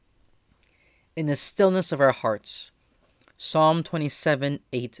in the stillness of our hearts. Psalm 27,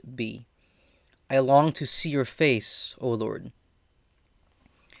 8b. I long to see your face, O Lord.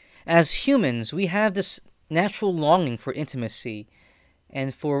 As humans, we have this natural longing for intimacy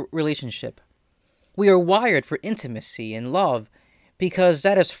and for relationship. We are wired for intimacy and love because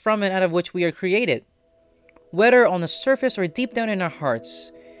that is from and out of which we are created. Whether on the surface or deep down in our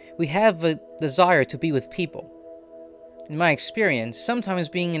hearts, we have a desire to be with people. In my experience, sometimes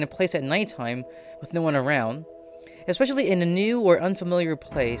being in a place at nighttime with no one around, especially in a new or unfamiliar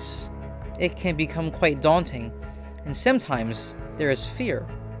place, it can become quite daunting, and sometimes there is fear.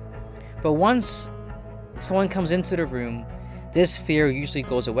 But once someone comes into the room, this fear usually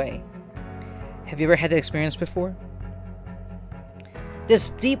goes away. Have you ever had that experience before?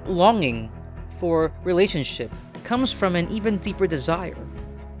 This deep longing for relationship comes from an even deeper desire.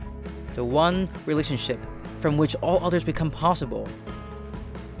 The one relationship from which all others become possible.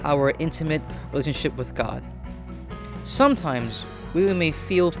 Our intimate relationship with God. Sometimes we may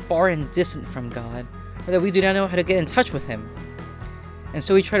feel far and distant from God, or that we do not know how to get in touch with Him. And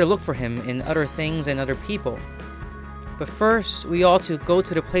so we try to look for Him in other things and other people. But first, we ought to go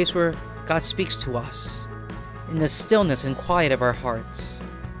to the place where God speaks to us, in the stillness and quiet of our hearts.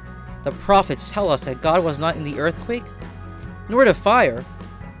 The prophets tell us that God was not in the earthquake, nor the fire,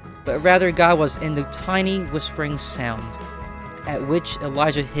 but rather God was in the tiny whispering sound, at which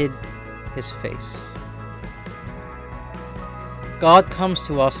Elijah hid his face. God comes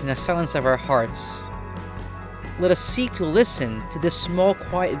to us in the silence of our hearts. Let us seek to listen to this small,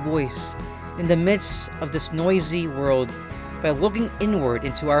 quiet voice in the midst of this noisy world by looking inward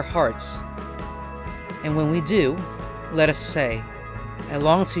into our hearts. And when we do, let us say, I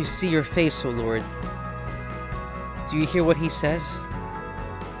long to see your face, O Lord. Do you hear what He says?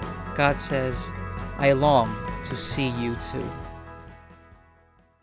 God says, I long to see you too.